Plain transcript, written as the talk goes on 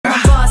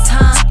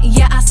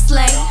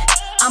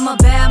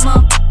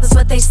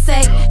what they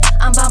say.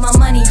 I'm about my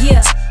money,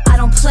 yeah, I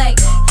don't play.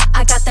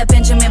 I got that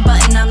Benjamin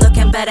Button, I'm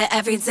looking better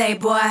every day,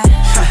 boy.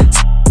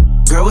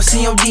 Girl, what's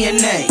in your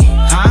DNA,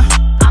 huh?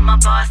 I'm a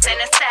boss and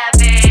a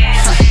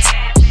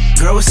savage.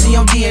 Girl, what's in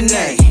your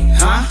DNA,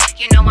 huh?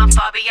 You know I'm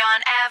far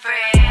beyond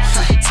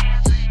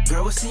average.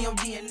 Girl, what's in your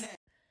DNA?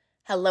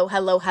 Hello,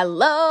 hello,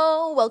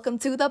 hello. Welcome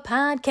to the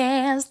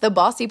podcast, the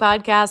Bossy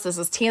Podcast. This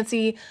is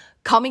Tansy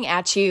coming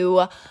at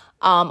you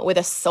with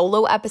a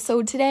solo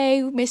episode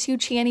today. Miss you,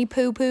 Channy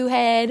Poo Poo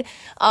Head.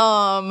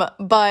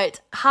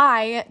 But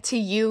hi to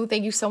you.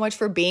 Thank you so much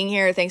for being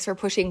here. Thanks for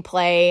pushing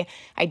play.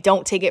 I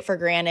don't take it for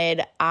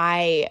granted.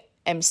 I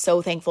am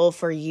so thankful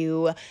for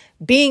you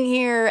being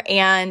here.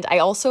 And I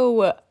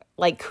also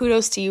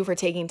kudos to you for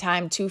taking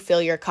time to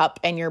fill your cup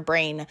and your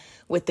brain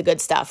with the good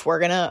stuff.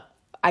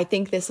 I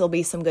think this will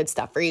be some good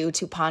stuff for you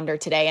to ponder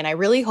today. And I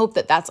really hope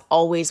that that's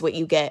always what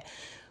you get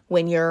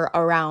when you're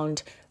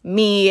around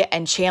me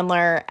and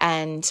Chandler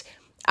and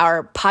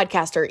our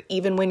podcast, or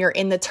even when you're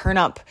in the turn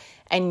up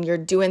and you're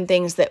doing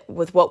things that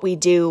with what we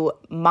do.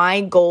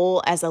 My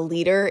goal as a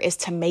leader is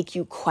to make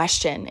you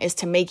question, is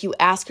to make you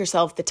ask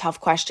yourself the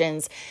tough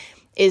questions,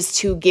 is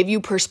to give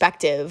you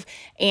perspective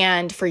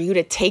and for you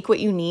to take what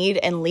you need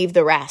and leave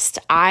the rest.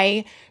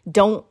 I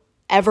don't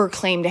ever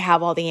claim to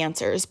have all the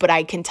answers, but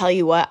I can tell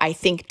you what, I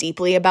think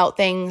deeply about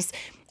things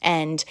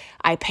and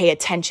I pay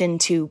attention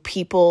to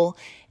people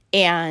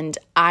and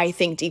I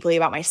think deeply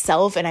about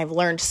myself. And I've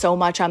learned so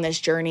much on this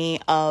journey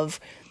of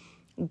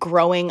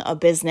growing a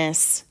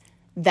business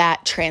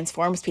that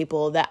transforms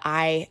people that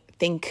I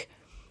think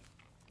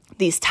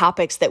these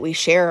topics that we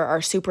share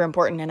are super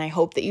important. And I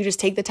hope that you just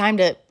take the time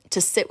to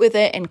sit with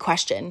it and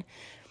question.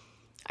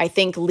 I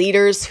think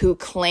leaders who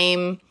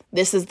claim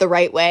this is the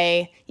right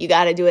way, you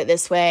got to do it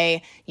this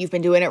way, you've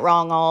been doing it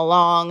wrong all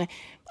along,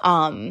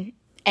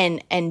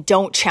 and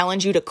don't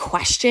challenge you to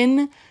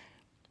question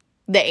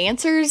the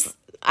answers,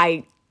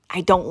 I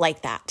don't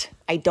like that.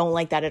 I don't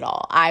like that at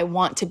all. I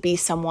want to be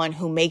someone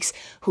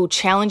who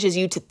challenges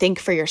you to think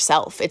for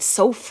yourself. It's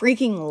so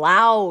freaking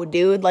loud,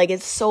 dude.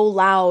 It's so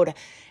loud.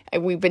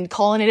 We've been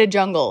calling it a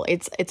jungle.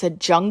 It's a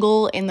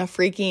jungle in the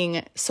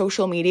freaking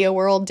social media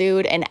world,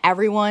 dude. And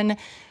everyone,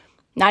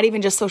 not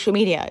even just social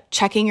media,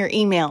 checking your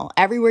email,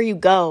 everywhere you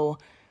go,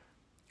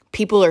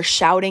 people are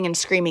shouting and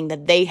screaming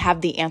that they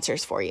have the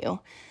answers for you,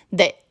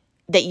 that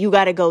you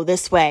got to go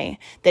this way,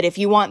 that if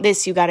you want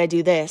this, you got to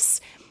do this.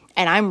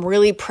 And I'm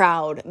really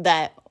proud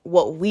that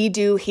what we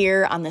do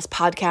here on this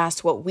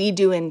podcast, what we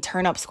do in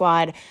Turn Up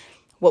Squad,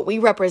 what we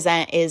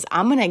represent is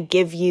I'm going to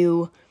give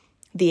you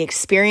the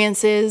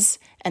experiences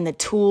and the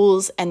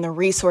tools and the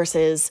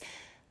resources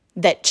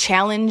that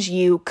challenge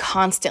you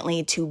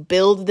constantly to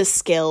build the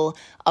skill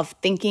of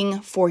thinking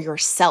for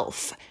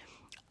yourself,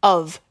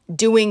 of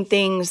doing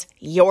things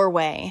your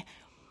way,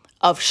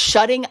 of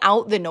shutting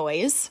out the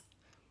noise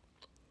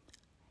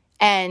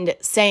and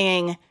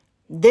saying,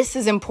 this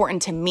is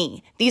important to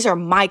me. These are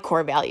my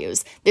core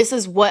values. This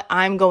is what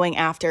I'm going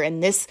after,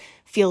 and this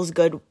feels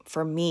good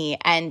for me.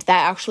 And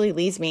that actually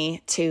leads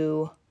me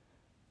to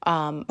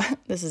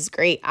this is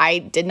great. I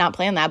did not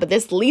plan that, but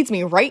this leads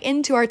me right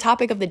into our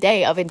topic of the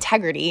day of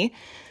integrity.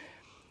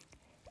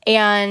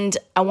 And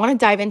I want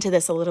to dive into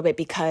this a little bit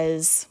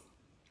because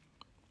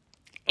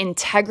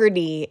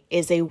integrity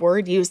is a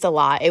word used a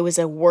lot. It was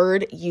a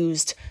word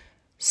used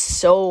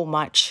so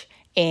much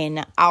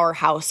in our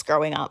house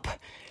growing up.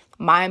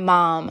 My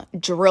mom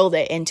drilled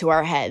it into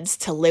our heads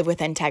to live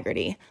with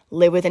integrity,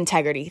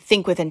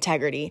 think with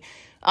integrity.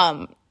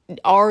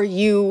 Are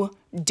you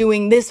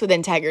doing this with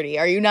integrity?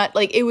 Are you not?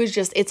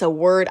 It's a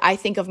word. I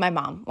think of my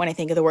mom when I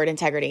think of the word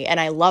integrity, and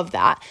I love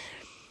that.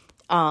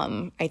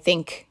 I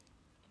think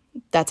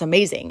that's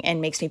amazing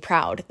and makes me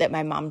proud that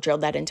my mom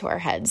drilled that into our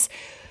heads.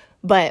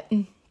 But,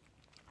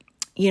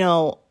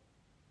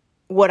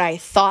 what I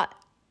thought,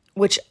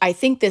 which I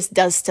think this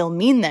does still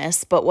mean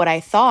this, but what I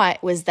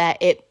thought was that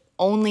it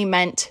only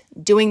meant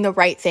doing the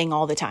right thing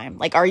all the time.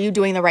 Are you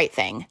doing the right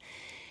thing?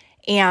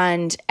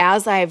 And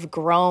as I've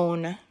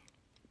grown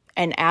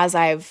and as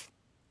I've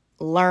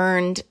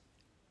learned,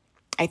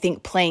 I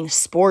think playing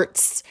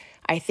sports,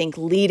 I think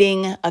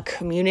leading a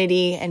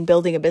community and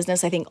building a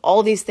business, I think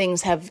all these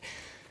things have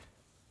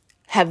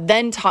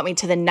then taught me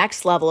to the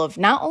next level of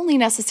not only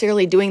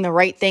necessarily doing the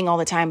right thing all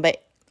the time,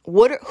 but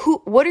what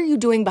are you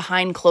doing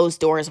behind closed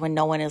doors when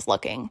no one is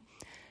looking?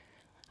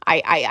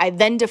 I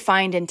then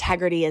defined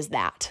integrity as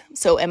that.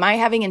 So am I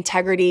having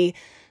integrity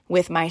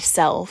with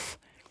myself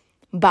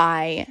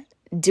by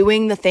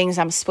doing the things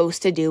I'm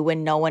supposed to do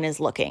when no one is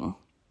looking?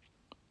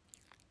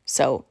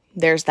 So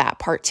there's that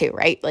part too,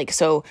 right?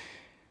 So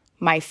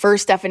my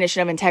first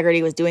definition of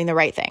integrity was doing the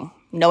right thing,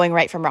 knowing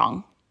right from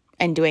wrong,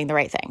 and doing the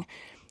right thing.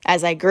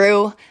 As I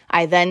grew,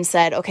 I then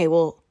said, okay,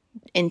 well,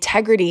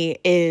 integrity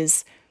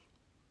is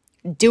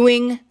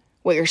doing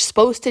what you're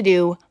supposed to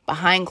do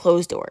behind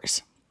closed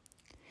doors.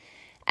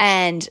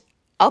 And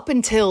up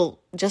until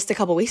just a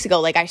couple weeks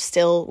ago, I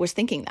still was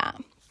thinking that.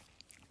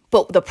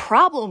 But the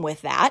problem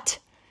with that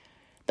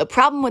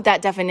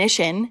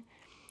definition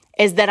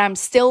is that I'm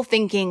still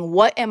thinking,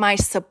 what am I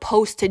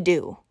supposed to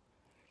do?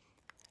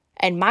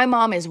 And my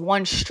mom is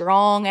one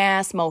strong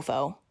ass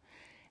mofo.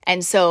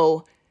 And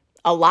so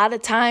a lot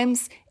of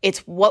times it's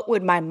what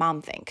would my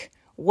mom think?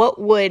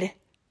 What would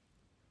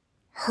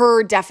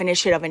her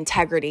definition of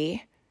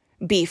integrity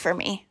be for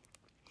me?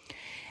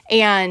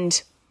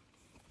 And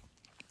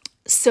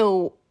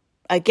so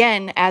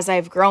again, as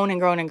I've grown and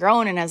grown and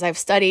grown, and as I've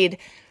studied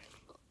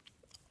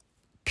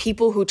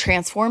people who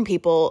transform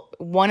people,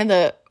 one of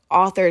the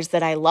authors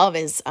that I love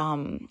is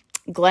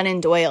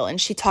Glennon Doyle, and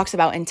she talks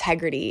about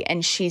integrity,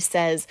 and she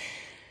says,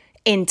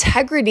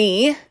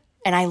 integrity,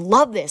 and I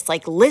love this,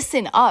 like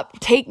listen up,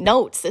 take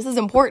notes, this is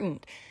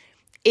important,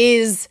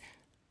 is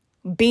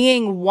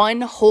being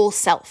one whole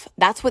self.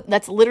 That's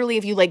literally,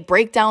 if you like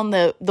break down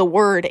the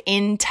word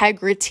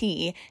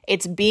integrity,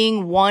 it's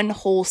being one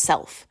whole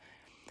self.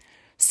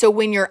 So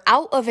when you're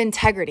out of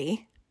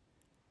integrity,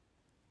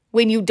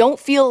 when you don't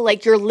feel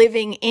like you're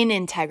living in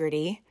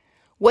integrity,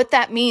 what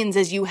that means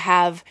is you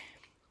have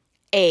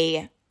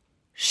a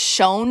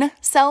shown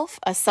self,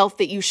 a self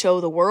that you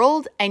show the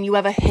world, and you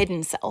have a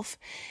hidden self.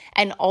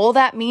 And all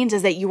that means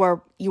is that you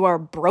are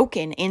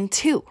broken in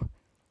two.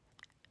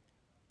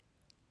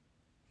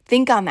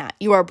 Think on that.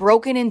 You are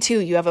broken in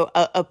two. You have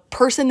a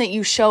person that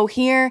you show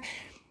here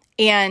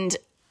and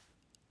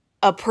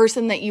a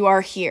person that you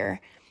are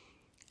here.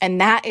 And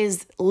that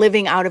is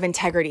living out of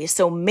integrity.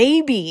 So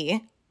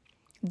maybe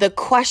the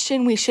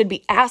question we should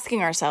be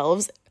asking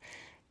ourselves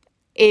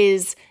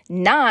is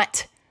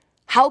not,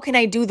 how can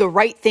I do the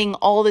right thing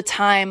all the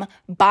time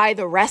by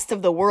the rest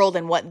of the world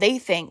and what they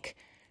think?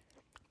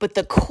 But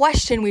the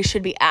question we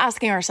should be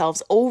asking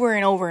ourselves over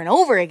and over and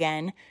over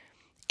again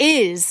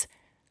is,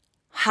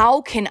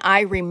 how can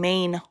I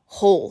remain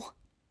whole?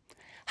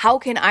 How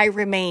can I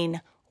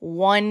remain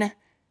one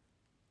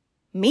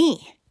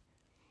me?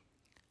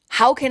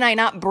 How can I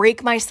not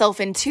break myself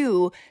in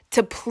two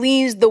to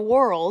please the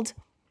world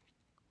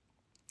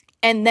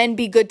and then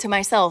be good to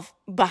myself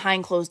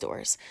behind closed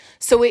doors?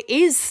 So it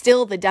is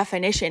still the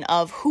definition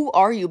of, who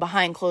are you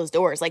behind closed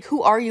doors? Like,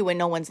 who are you when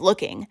no one's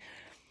looking?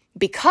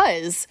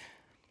 Because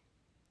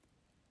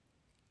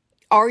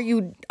are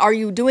you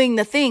doing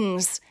the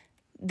things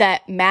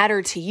that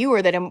matter to you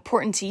or that are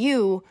important to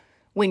you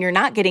when you're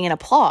not getting an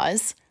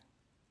applause?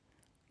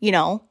 You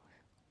know,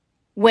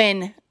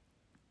 when,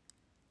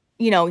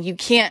 you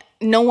can't,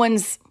 no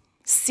one's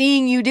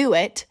seeing you do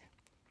it.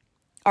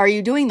 Are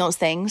you doing those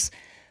things?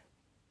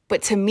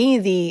 But to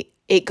me,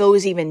 it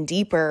goes even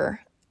deeper,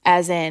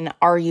 as in,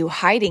 are you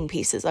hiding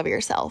pieces of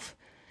yourself?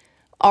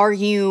 Are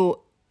you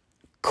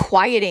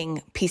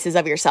quieting pieces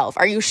of yourself?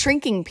 Are you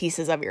shrinking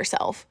pieces of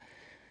yourself?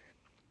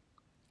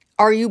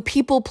 Are you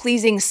people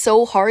pleasing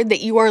so hard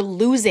that you are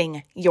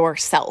losing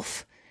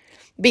yourself?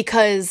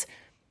 Because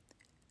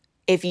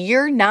if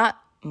you're not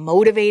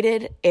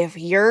motivated, if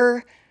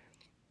you're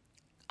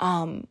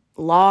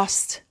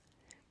lost,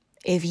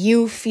 if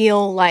you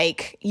feel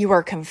like you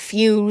are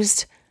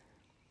confused,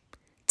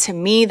 to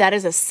me, that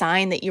is a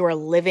sign that you are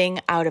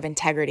living out of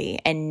integrity,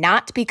 and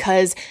not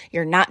because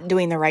you're not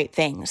doing the right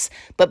things,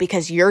 but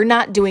because you're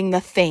not doing the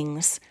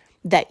things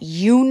that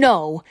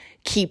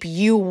keep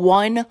you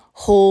one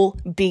whole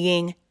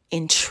being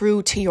and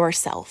true to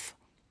yourself.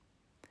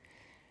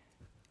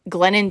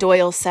 Glennon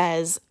Doyle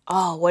says,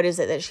 what is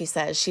it that she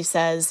says? She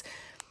says,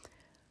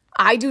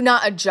 I do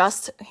not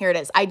adjust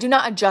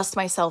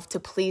myself to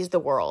please the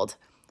world.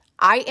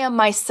 I am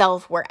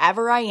myself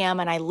wherever I am,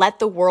 and I let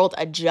the world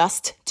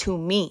adjust to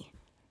me.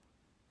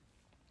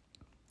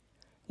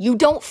 You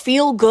don't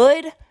feel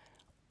good?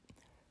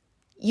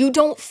 You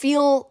don't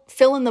feel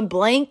fill in the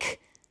blank?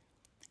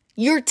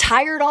 You're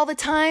tired all the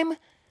time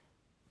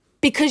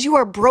because you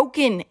are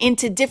broken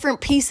into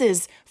different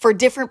pieces for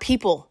different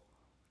people.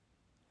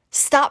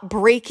 Stop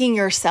breaking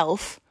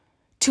yourself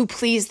to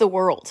please the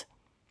world.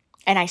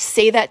 And I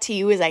say that to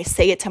you as I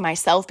say it to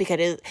myself,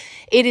 because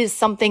it is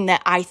something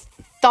that I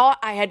thought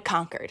I had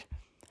conquered.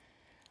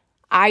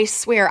 I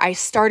swear I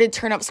started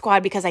Turn Up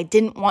Squad because I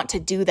didn't want to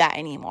do that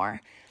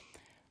anymore.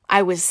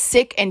 I was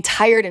sick and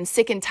tired,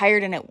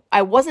 and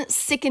I wasn't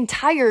sick and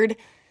tired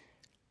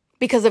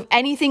because of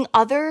anything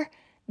other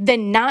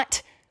than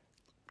not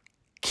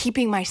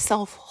keeping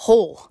myself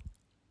whole.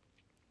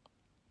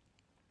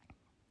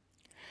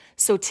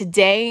 So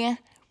today,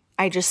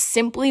 I just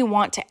simply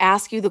want to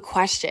ask you the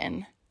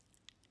question,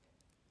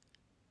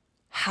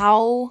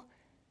 how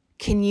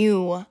can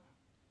you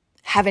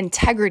have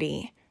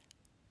integrity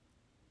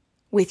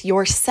with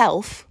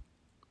yourself?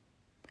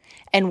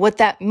 And what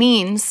that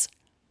means,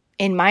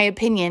 in my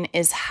opinion,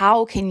 is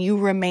how can you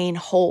remain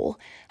whole?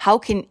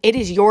 It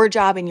is your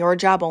job and your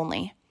job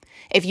only.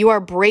 If you are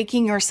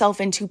breaking yourself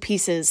into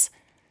pieces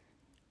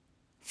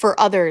for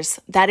others,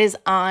 that is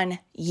on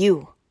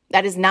you.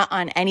 That is not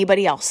on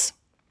anybody else.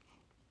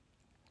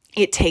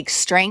 It takes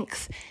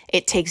strength.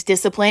 It takes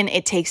discipline.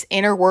 It takes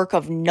inner work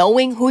of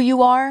knowing who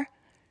you are.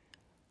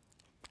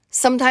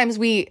 Sometimes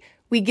we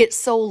get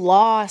so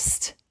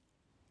lost.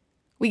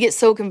 We get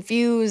so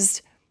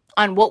confused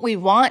on what we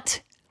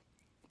want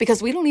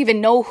because we don't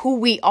even know who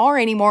we are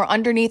anymore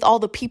underneath all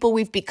the people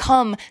we've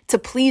become to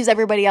please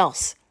everybody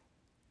else.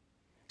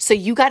 So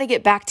you got to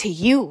get back to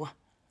you.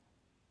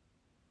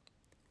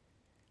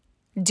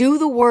 Do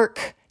the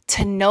work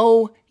to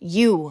know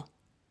you.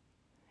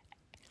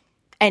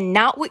 And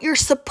not what you're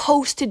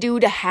supposed to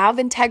do to have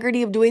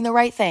integrity of doing the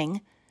right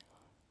thing,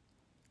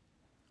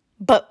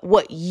 but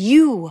what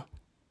you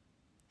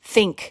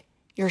think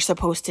you're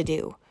supposed to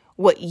do,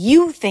 what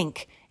you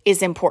think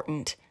is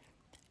important,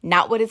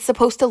 not what it's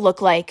supposed to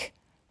look like,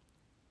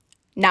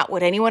 not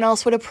what anyone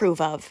else would approve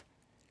of,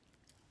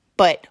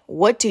 but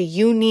what do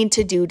you need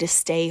to do to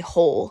stay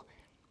whole?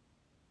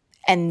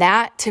 And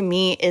that to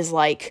me is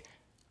like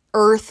an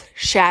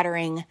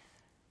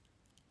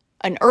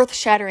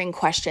earth-shattering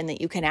question that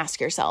you can ask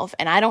yourself.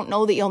 And I don't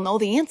know that you'll know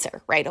the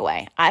answer right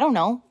away. I don't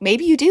know.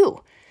 Maybe you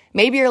do.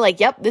 Maybe you're like,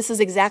 yep, this is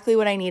exactly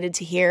what I needed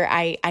to hear.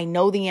 I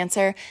know the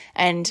answer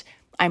and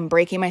I'm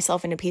breaking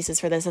myself into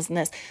pieces for this and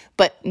this.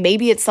 But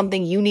maybe it's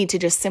something you need to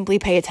just simply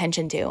pay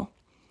attention to.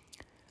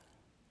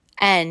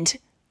 And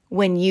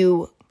when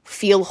you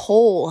feel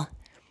whole,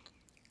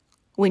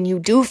 when you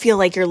do feel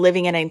like you're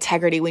living in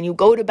integrity, when you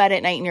go to bed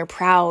at night and you're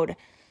proud,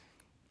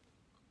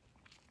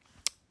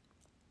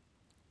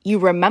 you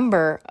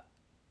remember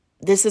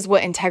this is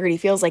what integrity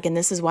feels like and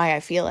this is why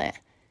I feel it.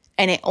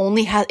 And it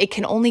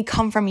can only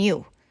come from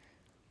you.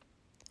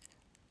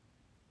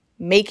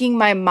 Making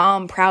my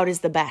mom proud is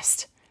the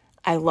best.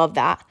 I love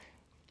that.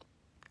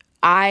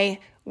 My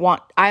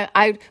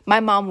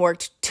mom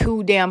worked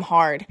too damn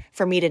hard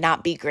for me to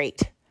not be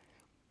great.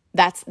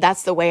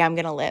 That's the way I'm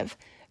going to live.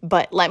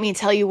 But let me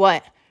tell you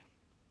what,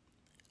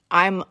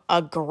 I'm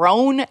a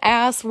grown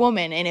ass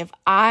woman. And if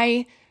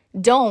I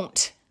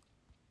don't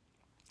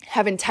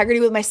have integrity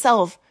with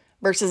myself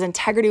versus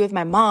integrity with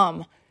my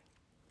mom,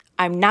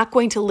 I'm not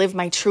going to live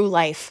my true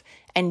life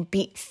and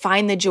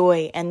find the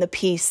joy and the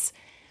peace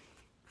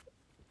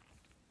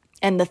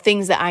and the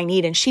things that I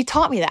need. And she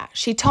taught me that.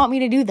 She taught me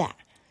to do that.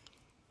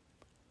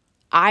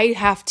 I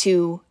have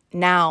to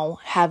now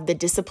have the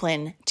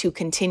discipline to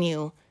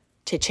continue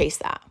to chase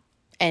that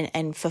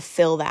and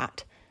fulfill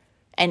that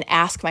and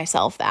ask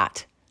myself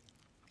that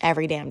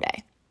every damn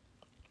day.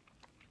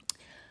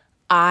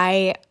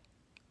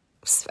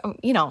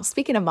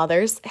 Speaking of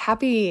mothers,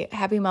 happy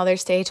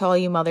Mother's Day to all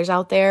you mothers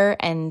out there.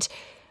 And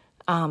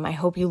I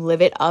hope you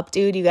live it up,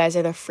 dude. You guys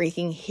are the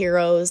freaking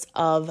heroes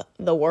of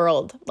the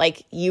world.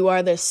 Like, you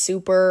are the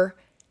super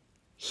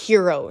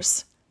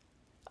heroes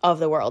of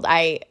the world.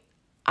 I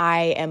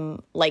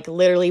am like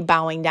literally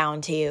bowing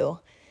down to you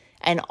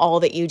and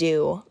all that you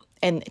do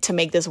and to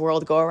make this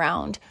world go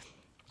around.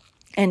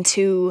 And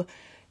to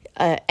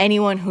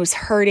anyone who's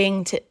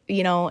hurting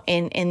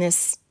in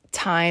this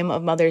time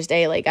of Mother's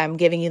Day, like, I'm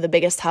giving you the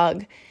biggest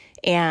hug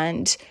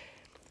and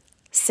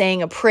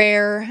saying a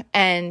prayer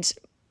and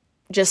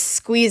just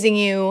squeezing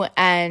you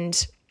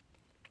and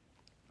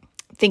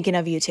thinking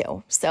of you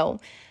too.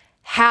 So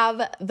have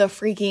the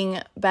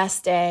freaking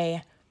best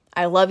day.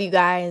 I love you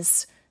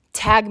guys.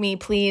 Tag me,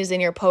 please,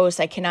 in your posts.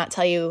 I cannot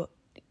tell you.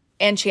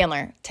 And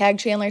Chandler. Tag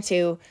Chandler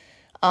too.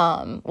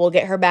 We'll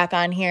get her back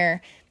on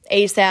here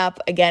ASAP.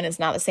 Again, it's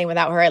not the same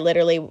without her.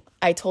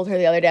 I told her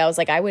the other day, I was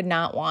like, I would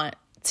not want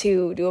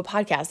to do a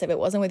podcast if it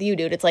wasn't with you,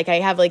 dude. It's like I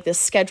have like this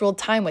scheduled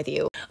time with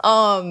you.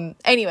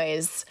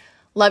 Anyways,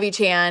 love you,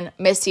 Chan.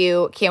 Miss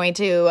you. Can't wait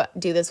to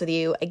do this with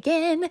you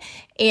again.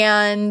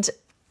 And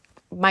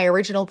my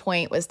original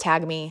point was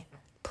tag me,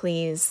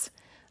 please.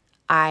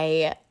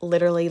 I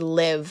literally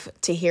live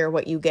to hear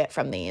what you get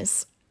from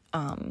these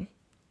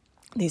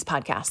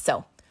podcasts.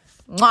 So,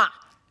 mwah!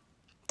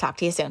 Talk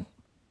to you soon.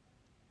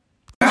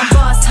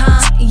 Boss,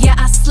 huh? Yeah,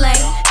 I slay.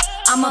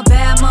 I'm a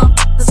bad mom,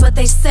 that's what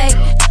they say.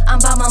 I'm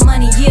about my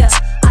money, yeah,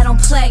 I don't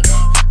play.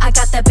 I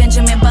got that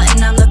Benjamin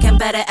Button, I'm looking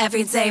better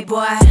every day,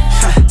 boy.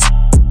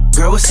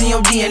 Girl, what's in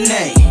your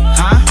DNA,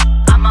 huh?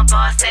 I'm a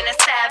boss and a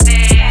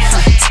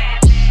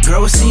savage.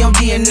 Girl, what's in your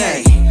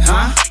DNA,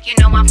 huh? You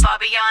know I'm far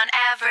beyond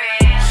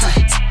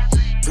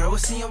average. Girl,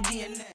 what's in your DNA?